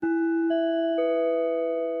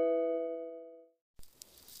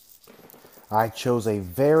I chose a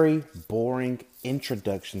very boring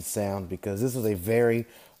introduction sound because this was a very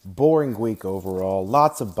boring week overall.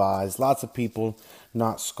 Lots of buys, lots of people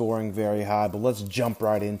not scoring very high, but let's jump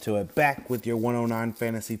right into it. Back with your 109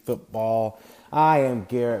 Fantasy Football. I am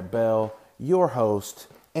Garrett Bell, your host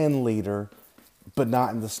and leader, but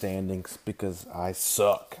not in the standings because I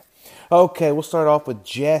suck. Okay, we'll start off with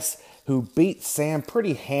Jess, who beat Sam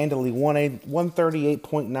pretty handily,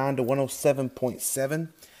 138.9 to 107.7.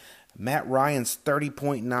 Matt Ryan's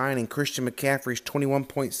 30.9 and Christian McCaffrey's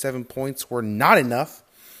 21.7 points were not enough,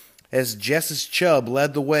 as Jess's Chubb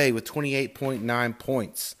led the way with 28.9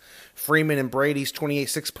 points. Freeman and Brady's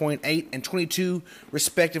 26.8 and 22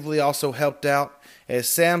 respectively also helped out, as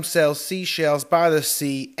Sam sells seashells by the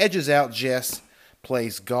sea, edges out Jess,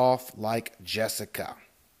 plays golf like Jessica.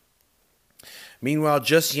 Meanwhile,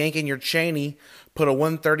 Just Yanking Your Cheney put a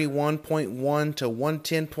 131.1 to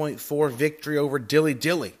 110.4 victory over Dilly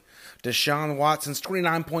Dilly. Deshaun Watson's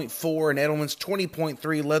 29.4 and Edelman's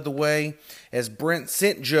 20.3 led the way as Brent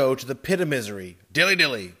sent Joe to the pit of misery. Dilly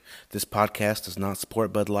Dilly. This podcast does not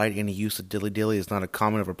support Bud Light. Any use of Dilly Dilly is not a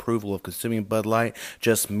comment of approval of consuming Bud Light,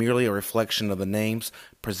 just merely a reflection of the names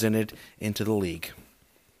presented into the league.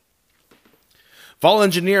 Vol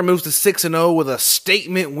Engineer moves to 6-0 with a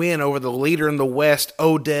statement win over the leader in the West,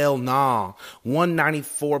 Odell Nah,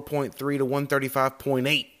 194.3 to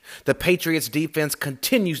 135.8. The Patriots defense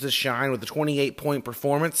continues to shine with a 28-point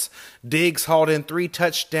performance. Diggs hauled in 3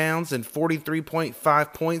 touchdowns and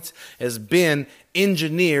 43.5 points as Ben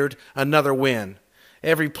engineered another win.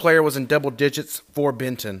 Every player was in double digits for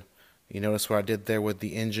Benton. You notice what I did there with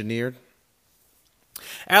the engineered?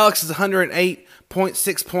 Alex's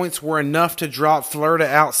 108.6 points were enough to drop Florida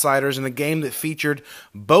Outsiders in a game that featured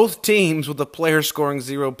both teams with the players scoring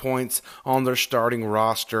 0 points on their starting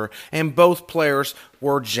roster, and both players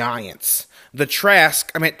were giants. The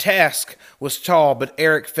task was tall, but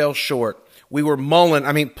Eric fell short. We were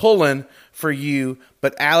pulling for you,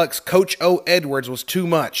 but Coach O. Edwards was too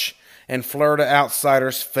much, and Florida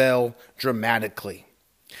Outsiders fell dramatically.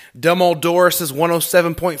 Dumb Old Doris's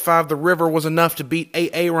 107.5 The River was enough to beat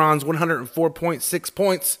Aaron's 104.6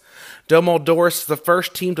 points. Dumb Old Doris is the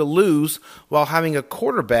first team to lose while having a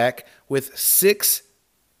quarterback with 6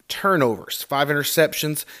 turnovers, 5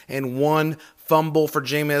 interceptions, and 1 fumble for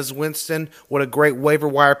Jameis Winston. What a great waiver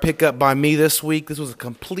wire pickup by me this week. This was a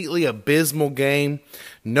completely abysmal game.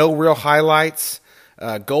 No real highlights.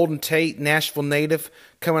 Golden Tate, Nashville native,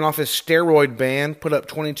 coming off his steroid ban, put up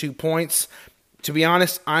 22 points. To be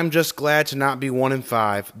honest, I'm just glad to not be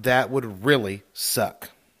 1-5. That would really suck.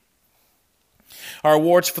 Our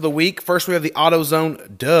awards for the week. First, we have the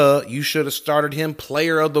AutoZone, you should have started him,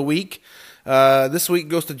 Player of the Week. This week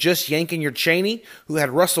goes to Just Yanking Your Cheney, who had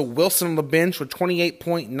Russell Wilson on the bench with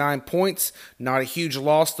 28.9 points. Not a huge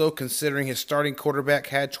loss, though, considering his starting quarterback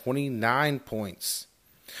had 29 points.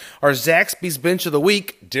 Our Zaxby's Bench of the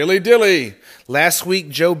Week, Dilly Dilly. Last week,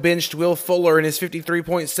 Joe benched Will Fuller in his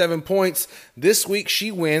 53.7 points. This week,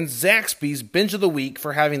 she wins Zaxby's Bench of the Week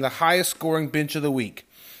for having the highest scoring bench of the week.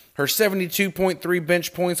 Her 72.3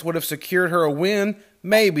 bench points would have secured her a win.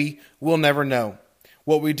 Maybe. We'll never know.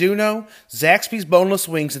 What we do know, Zaxby's Boneless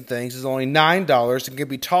Wings and Things is only $9 and can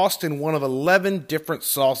be tossed in one of 11 different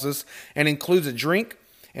sauces and includes a drink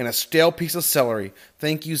and a stale piece of celery.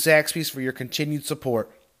 Thank you, Zaxby's, for your continued support.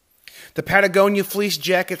 The Patagonia Fleece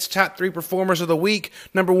Jackets top 3 performers of the week.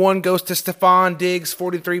 Number 1 goes to Stephon Diggs,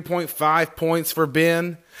 43.5 points for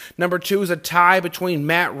Ben. Number 2 is a tie between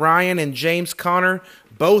Matt Ryan and James Conner,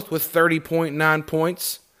 both with 30.9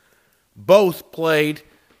 points. Both played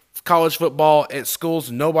college football at schools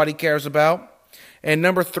nobody cares about. And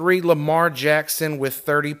number 3, Lamar Jackson with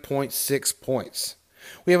 30.6 points.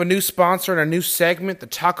 We have a new sponsor and a new segment. The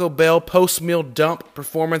Taco Bell Post-Meal Dump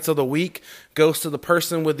Performance of the Week goes to the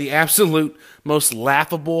person with the absolute most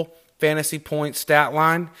laughable fantasy point stat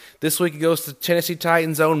line. This week it goes to Tennessee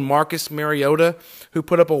Titans' own Marcus Mariota, who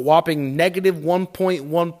put up a whopping negative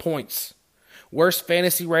 1.1 points. Worst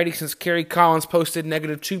fantasy rating since Kerry Collins posted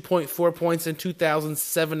negative 2.4 points in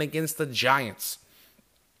 2007 against the Giants.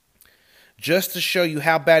 Just to show you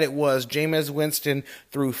how bad it was, Jameis Winston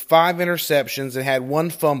threw 5 interceptions and had 1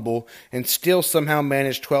 fumble and still somehow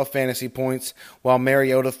managed 12 fantasy points, while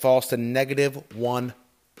Mariota falls to negative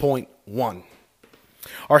 1.1.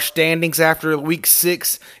 Our standings after week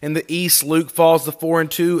 6 in the East: Luke falls to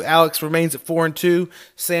 4-2, Alex remains at 4-2,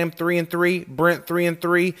 Sam 3-3, Brent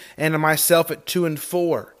 3-3, and myself at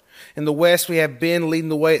 2-4. In the West, we have Ben leading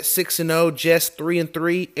the way at 6-0, Jess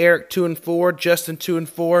 3-3, Eric 2-4, Justin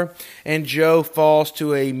 2-4, and Joe falls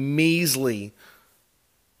to a measly,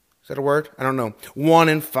 is that a word? I don't know,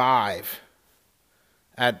 1-5.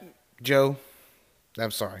 Joe,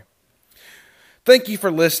 I'm sorry. Thank you for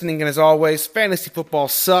listening, and as always, fantasy football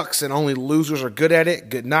sucks and only losers are good at it.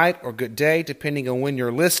 Good night or good day, depending on when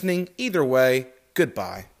you're listening. Either way,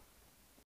 goodbye.